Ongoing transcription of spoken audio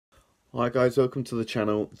Hi guys, welcome to the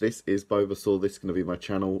channel. This is Bobasaur. This is going to be my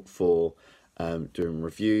channel for doing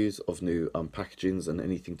reviews of new packagings and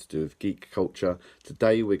anything to do with geek culture.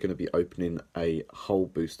 Today we're going to be opening a whole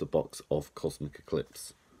booster box of Cosmic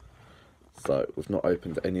Eclipse. So we've not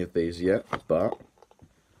opened any of these yet, but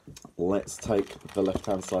let's take the left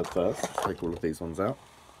hand side first. Take all of these ones out.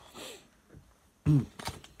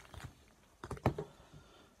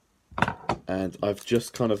 And I've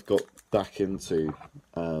just kind of got back into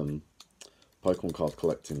Pokemon card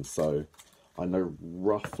collecting, so I know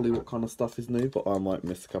roughly what kind of stuff is new, but I might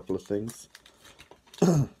miss a couple of things.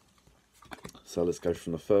 So let's go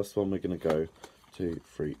from the first one. We're going to go 2,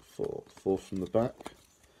 3, 4. 4 from the back.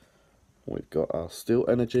 We've got our Steel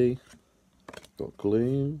Energy, got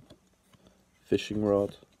Gloom, Fishing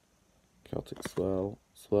Rod, Celtic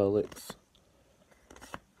Swirlix,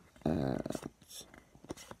 and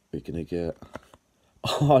we're going to get,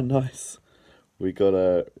 oh nice, we got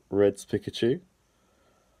a Red's Pikachu.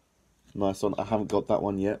 Nice one. I haven't got that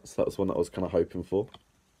one yet, so that was one that I was kind of hoping for.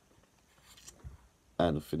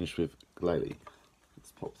 And finish with Glalie.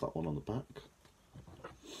 Let's pop that one on the back.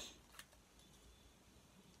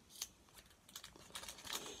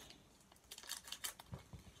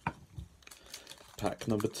 Pack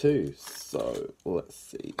number 2. So let's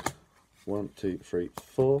see. 1, 2, 3,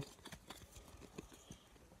 4.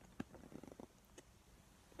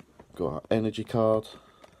 Got our energy card.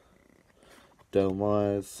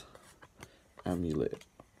 Delmires. Amulet.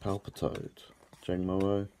 Palpitoad.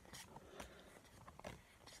 Jangmo-o.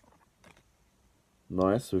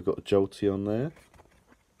 Nice, we've got a Jolty on there.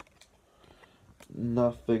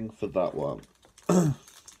 Nothing for that one.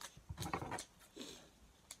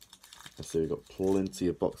 So we've got plenty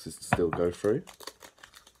of boxes to still go through.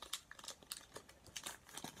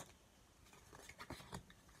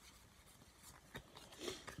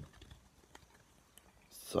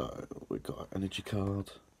 So we've got our energy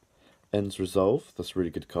card. Ends Resolve, that's a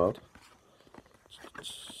really good card.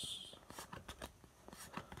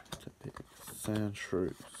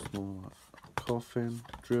 Sandshrew, Small Coffin,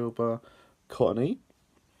 Drillbur, Cottony.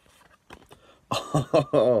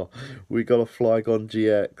 Oh, we got a Flygon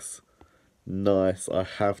GX. Nice, I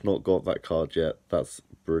have not got that card yet. That's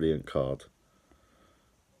a brilliant card.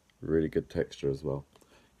 Really good texture as well.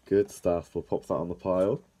 Good stuff, we'll pop that on the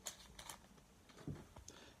pile.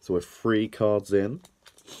 So we're 3 cards in.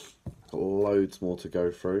 Got loads more to go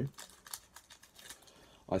through.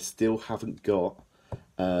 I still haven't got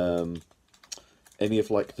any of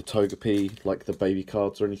like the Togepi, like the baby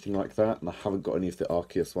cards or anything like that, and I haven't got any of the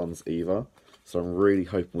Arceus ones either. So I'm really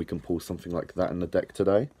hoping we can pull something like that in the deck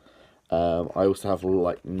today. I also have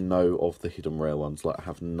like no of the hidden rare ones, like I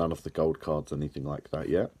have none of the gold cards, anything like that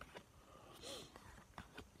yet.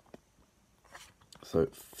 So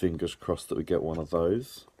fingers crossed that we get one of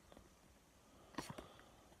those.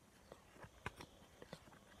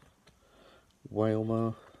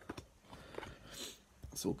 Whalmer.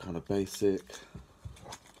 It's all kind of basic.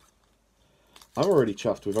 I'm already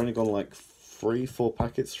chuffed. We've only gone like 3-4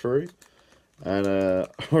 packets through, and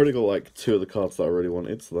I've already got like 2 of the cards that I really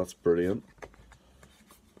wanted, so that's brilliant.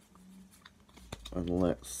 And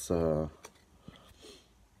let's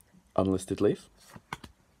Unlisted Leaf,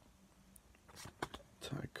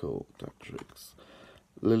 Tackle, Datrix,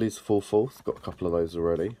 Lily's Full Force. Got a couple of those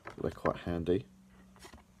already. They're quite handy.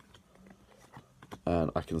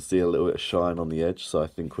 And I can see a little bit of shine on the edge, so I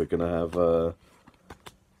think we're going to have oh,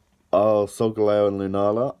 Solgaleo and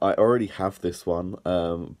Lunala. I already have this one,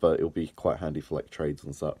 but it'll be quite handy for like trades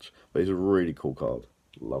and such. But it's a really cool card.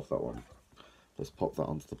 Love that one. Let's pop that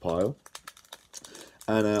onto the pile.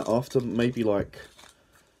 And after maybe like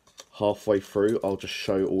halfway through, I'll just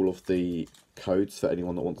show all of the codes for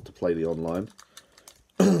anyone that wants to play the online.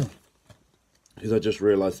 Because I just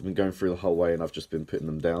realised I've been going through the whole way and I've just been putting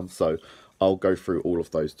them down. So I'll go through all of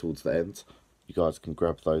those towards the end. You guys can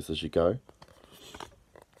grab those as you go.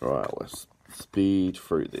 Right, let's speed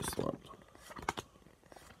through this one.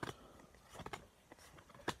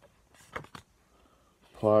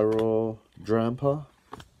 Pyro Drampa.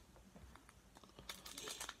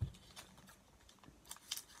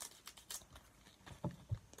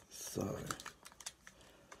 So,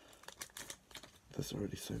 there's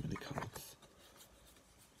already so many cards.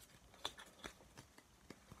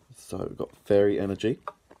 So we've got Fairy Energy,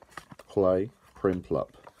 Play, Primplup,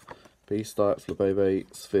 Beastite, Flabebe,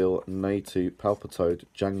 Spheal, Natu, Palpitoad,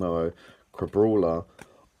 Jangmo-o, Crabrawler.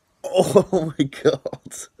 Oh my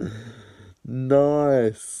god!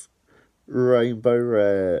 Nice! Rainbow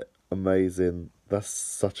Rare. Amazing. That's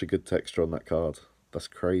such a good texture on that card. That's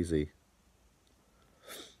crazy.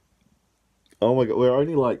 Oh my god, we're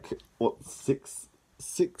only like, what,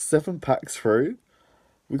 6, 7 packs through.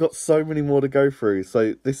 We got so many more to go through.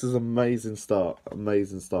 So this is amazing start.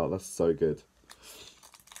 Amazing start. That's so good.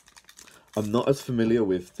 I'm not as familiar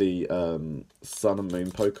with the Sun and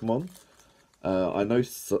Moon Pokemon. I know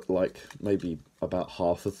like maybe about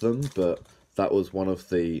half of them, but that was one of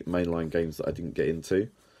the mainline games that I didn't get into.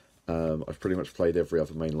 I've pretty much played every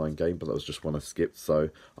other mainline game, but that was just one I skipped. So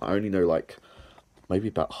I only know like maybe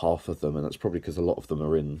about half of them, and that's probably because a lot of them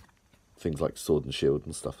are in things like Sword and Shield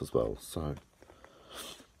and stuff as well. So,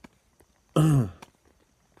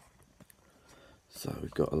 so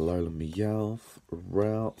we've got Alola, Meowth,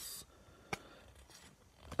 Routes,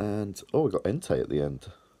 and oh, we got Entei at the end.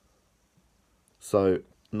 So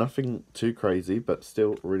nothing too crazy, but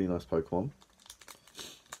still really nice Pokemon.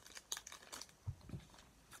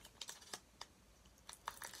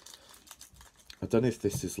 I don't know if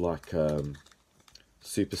this is like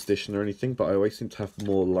superstition or anything, but I always seem to have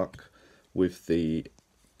more luck with the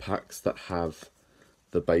packs that have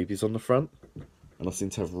the babies on the front, and I seem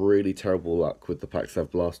to have really terrible luck with the packs that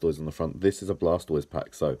have Blastoise on the front. This is a Blastoise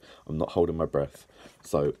pack, so I'm not holding my breath.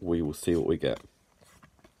 So we will see what we get.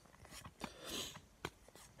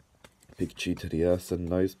 Pikachu to the Ursa,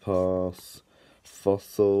 Nosepass,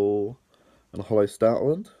 Fossil, and a Hollow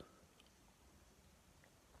Stoutland.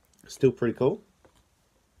 Still pretty cool.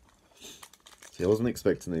 See, I wasn't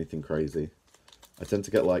expecting anything crazy. I tend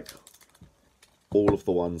to get like all of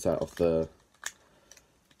the ones out of the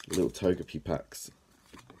little Togepi packs,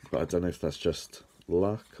 but I don't know if that's just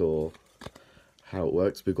luck or how it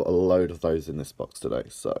works. We've got a load of those in this box today,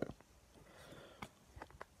 so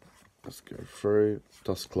let's go through.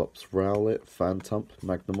 Dusclops, Rowlet, Phantump,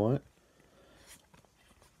 Magnemite,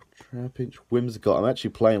 Trapinch, Whimsicott. I'm actually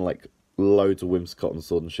playing like loads of Whimsicott on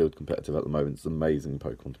Sword and Shield competitive at the moment. It's an amazing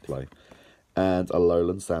Pokemon to play. And a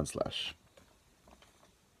Alolan Sandslash.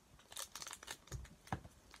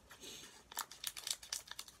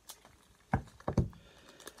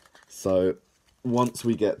 So once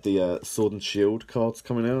we get the Sword and Shield cards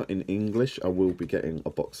coming out in English, I will be getting a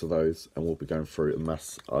box of those, and we'll be going through a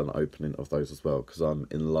mass opening of those as well, because I'm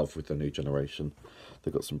in love with the new generation.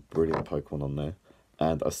 They've got some brilliant Pokemon on there,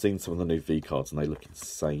 and I've seen some of the new V cards and they look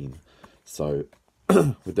insane. So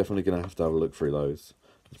we're definitely going to have a look through those.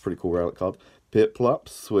 It's a pretty cool relic card. Piplup,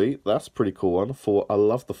 sweet, that's a pretty cool one. I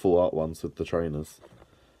love the full art ones with the trainers.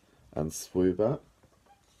 And Swoobat.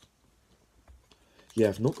 Yeah,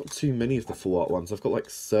 I've not got too many of the full art ones. I've got like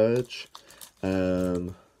Surge,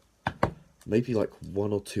 maybe like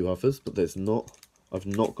 1 or 2 others, but I've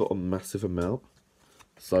not got a massive amount.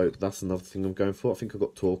 So that's another thing I'm going for. I think I've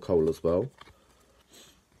got Torkoal as well.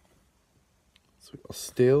 So we've got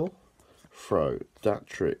Steel, Throw,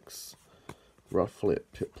 Datrix, Rufflet,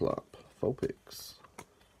 Piplup, Vulpix.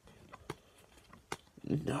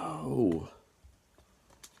 No!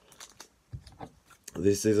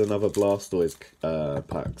 This is another Blastoise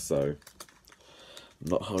pack, so I'm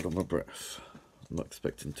not hard on my breath. I'm not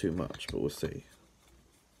expecting too much, but we'll see.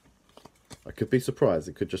 I could be surprised.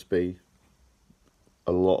 It could just be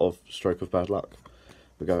a lot of stroke of bad luck.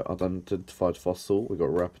 We got Unidentified Fossil, we got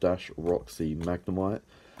Rapidash, Roxy, Magnemite,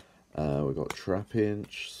 we got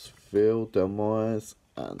Trapinch, Phil, Delmires,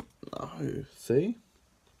 and no. See?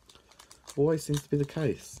 Always seems to be the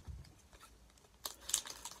case.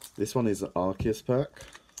 This one is an Arceus pack.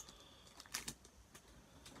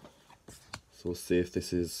 So we'll see if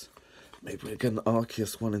this is... Maybe we get an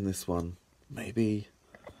Arceus one in this one. Maybe,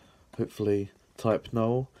 hopefully, Type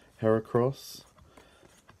Null, Heracross,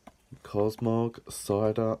 Cosmog,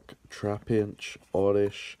 Psyduck, Trapinch,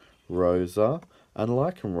 Oddish, Rosa, and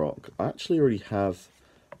Lycanroc. I actually already have...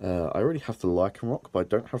 I already have the Lycanroc, but I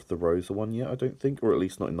don't have the Rosa one yet, I don't think. Or at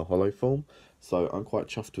least not in the holo form. So I'm quite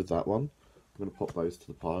chuffed with that one. I'm going to pop those to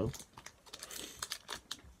the pile.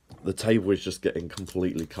 The table is just getting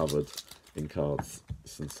completely covered in cards.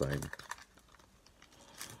 It's insane.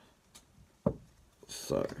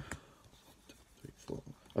 So, 3, 4.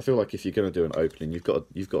 I feel like if you're going to do an opening, you've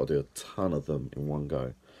got to do a ton of them in one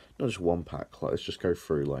go. Not just one pack. Like, let's just go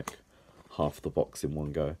through like half the box in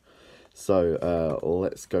one go. So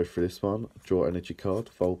let's go through this one. Draw energy card.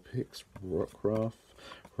 Vulpix, Rockruff,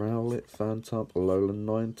 Rowlet, Phantump, Alolan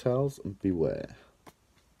Ninetales, and Beware.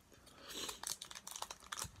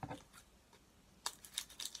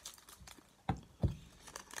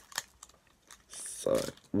 So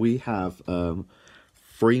we have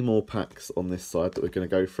 3 more packs on this side that we're going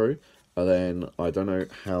to go through. And then I don't know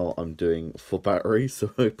how I'm doing for battery,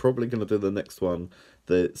 so we're probably going to do the next one,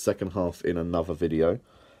 the second half, in another video.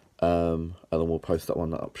 And then we'll post that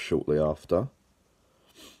one up shortly after.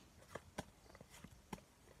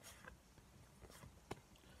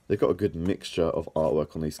 they've got a good mixture of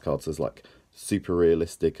artwork on these cards. There's like super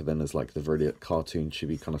realistic, and then there's like the really cartoon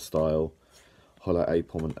chibi kind of style. Hollow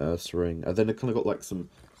Apom and Ursaring. And then they've kind of got like some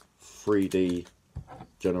 3D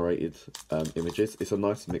generated images. It's a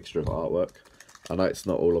nice mixture of artwork. I know it's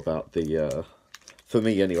not all about the... for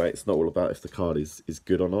me anyway, it's not all about if the card is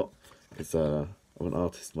good or not. Because I'm an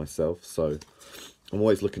artist myself, so I'm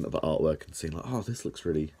always looking at the artwork and seeing like, oh, this looks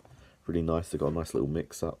really nice. They've got a nice little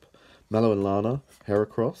mix-up. Mallow and Lana,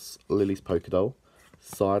 Heracross, Lily's Pokédoll,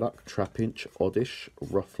 Psyduck, Trapinch, Oddish,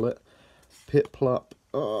 Rufflet, Piplup.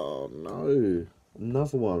 Oh no,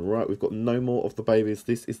 another one. Right, we've got no more of the babies.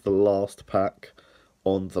 This is the last pack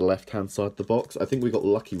on the left-hand side of the box. I think we got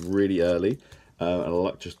lucky really early, and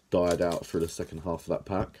luck just died out through the second half of that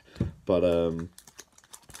pack. But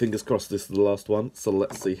fingers crossed this is the last one, so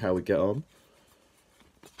let's see how we get on.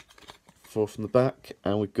 4 from the back,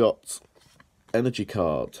 and we've got Energy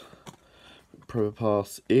Card,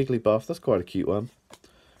 Probopass, Igglybuff, that's quite a cute one.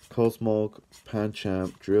 Cosmog,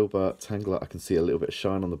 Pancham, Drillbur, Tangler, I can see a little bit of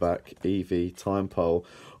shine on the back. Eevee, Time Pole.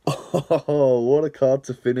 Oh, what a card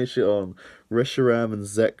to finish it on. Reshiram and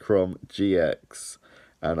Zekrom GX.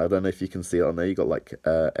 And I don't know if you can see it on there, you got like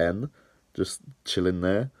N just chilling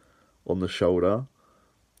there on the shoulder.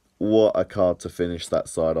 What a card to finish that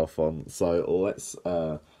side off on. So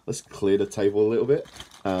let's clear the table a little bit,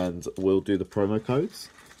 and we'll do the promo codes.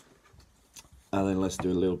 And then let's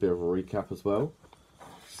do a little bit of a recap as well.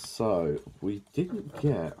 So we didn't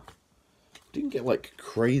get like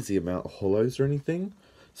crazy amount of hollows or anything.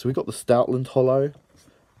 So we got the Stoutland holo,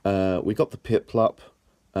 we got the Piplup.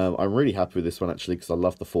 I'm really happy with this one actually because I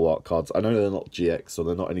love the full art cards. I know they're not GX, so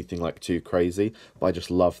they're not anything like too crazy, but I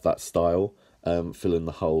just love that style, filling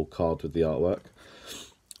the whole card with the artwork.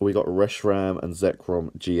 We got Reshiram and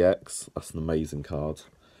Zekrom GX. That's an amazing card.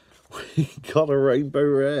 We got a Rainbow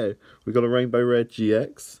Rare. We got a Rainbow Rare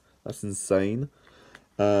GX. That's insane.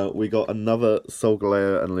 We got another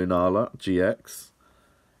Solgaleo and Lunala GX.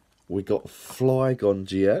 We got Flygon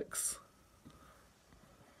GX.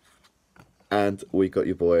 And we got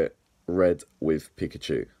your boy Red with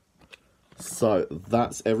Pikachu. So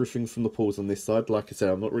that's everything from the pulls on this side. Like I said,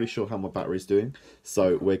 I'm not really sure how my battery's doing.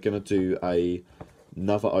 So we're going to do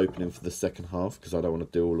another opening for the second half because I don't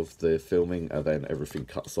want to do all of the filming and then everything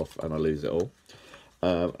cuts off and I lose it all.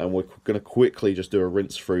 And we're going to quickly just do a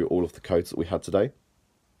rinse through all of the codes that we had today.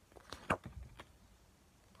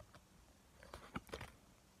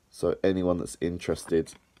 So anyone that's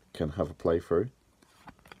interested can have a playthrough.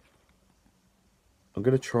 I'm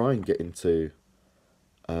going to try and get into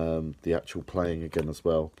the actual playing again as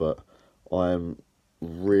well, but I'm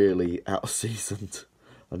really out of seasoned.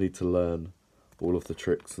 I need to learn all of the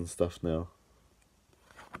tricks and stuff now.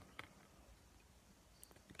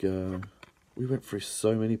 Go. We went through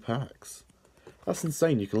so many packs. That's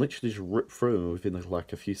insane. You can literally just rip through them within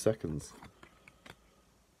like a few seconds.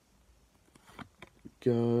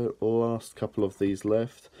 Go. Last couple of these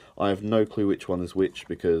left. I have no clue which one is which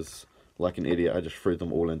because, like an idiot, I just threw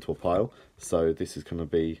them all into a pile. So this is going to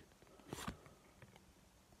be...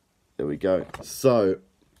 There we go. So,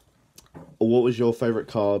 what was your favourite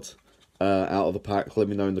card out of the pack? Let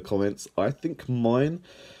me know in the comments. I think mine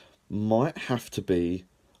might have to be,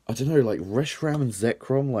 I don't know, like Reshiram and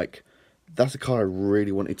Zekrom. Like, that's a card I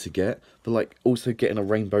really wanted to get. But like, also getting a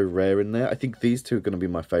Rainbow Rare in there. I think these two are going to be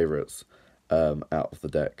my favourites out of the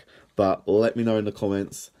deck. But let me know in the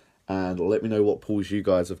comments. And let me know what pulls you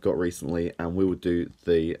guys have got recently. And we will do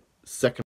the second